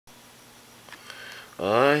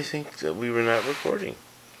I think that we were not recording.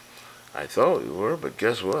 I thought we were, but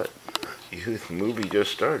guess what? The movie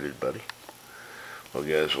just started, buddy. Well,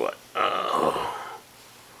 guess what? I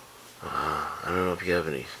don't know if you have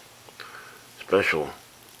any special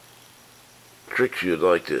tricks you'd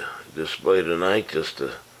like to display tonight just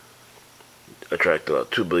to attract about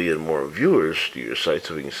 2 billion more viewers to your site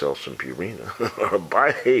so we can sell some Purina. Or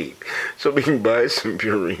so we can buy some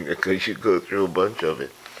Purina because you go through a bunch of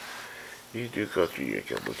it. You do go through your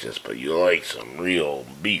couple just, but you like some real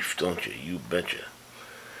beef, don't you? You betcha.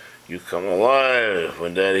 You come alive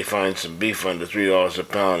when Daddy finds some beef under $3 a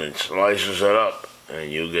pound and slices it up,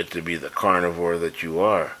 and you get to be the carnivore that you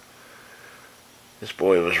are. This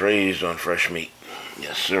boy was raised on fresh meat.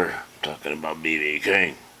 Yes, sir. I'm talking about BB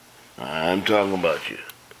King. I'm talking about you.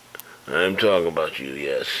 I'm talking about you,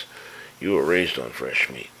 yes. You were raised on fresh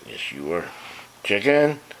meat. Yes, you were.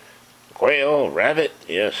 Chicken, quail, rabbit.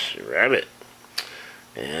 Yes, rabbit.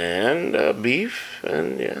 And beef,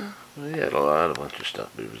 and yeah, we had a bunch of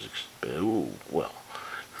stuff. It was, well,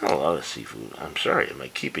 not a lot of seafood. I'm sorry, am I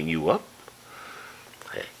keeping you up?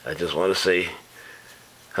 Hey, I just want to say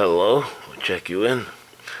hello. We'll check you in.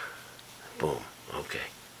 Boom. Okay.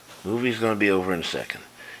 Movie's going to be over in a second.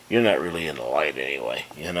 You're not really in the light anyway,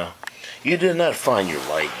 you know. You did not find your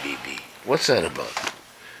light, BB. What's that about?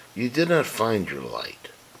 You did not find your light.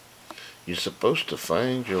 You're supposed to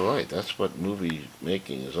find your light. That's what movie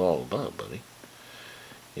making is all about, buddy.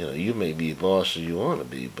 You know, you may be boss as you want to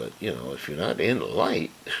be, but, you know, if you're not in the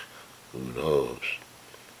light, who knows?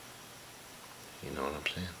 You know what I'm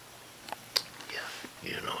saying? Yeah,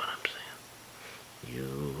 you know what I'm saying. You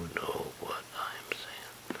know what I'm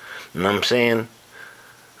saying. Know what I'm saying?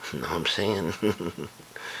 Know what I'm saying?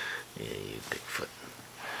 Yeah, you Bigfoot.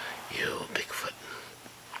 You Bigfoot.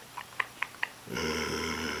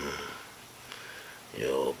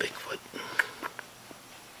 You Bigfoot.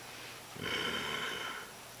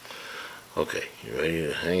 Okay, you ready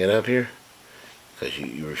to hang it up here? Because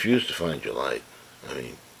you refuse to find your light. I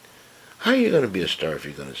mean, how are you going to be a star if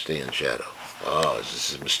you're going to stay in shadow? Oh, is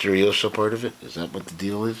this a Mysterioso part of it? Is that what the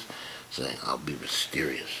deal is? Saying, I'll be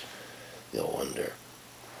mysterious. They'll wonder,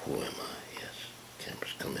 who am I? Yes,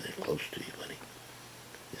 camera's coming in close to you, buddy.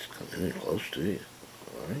 It's coming in close to you.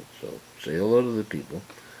 Alright, so say hello to the people.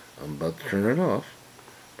 I'm about to turn it off,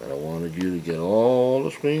 but I wanted you to get all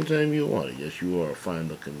the screen time you wanted. Yes, you are a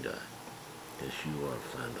fine-looking guy. Yes, you are a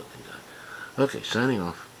fine-looking guy. Okay, signing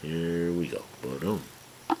off. Here we go. Boom.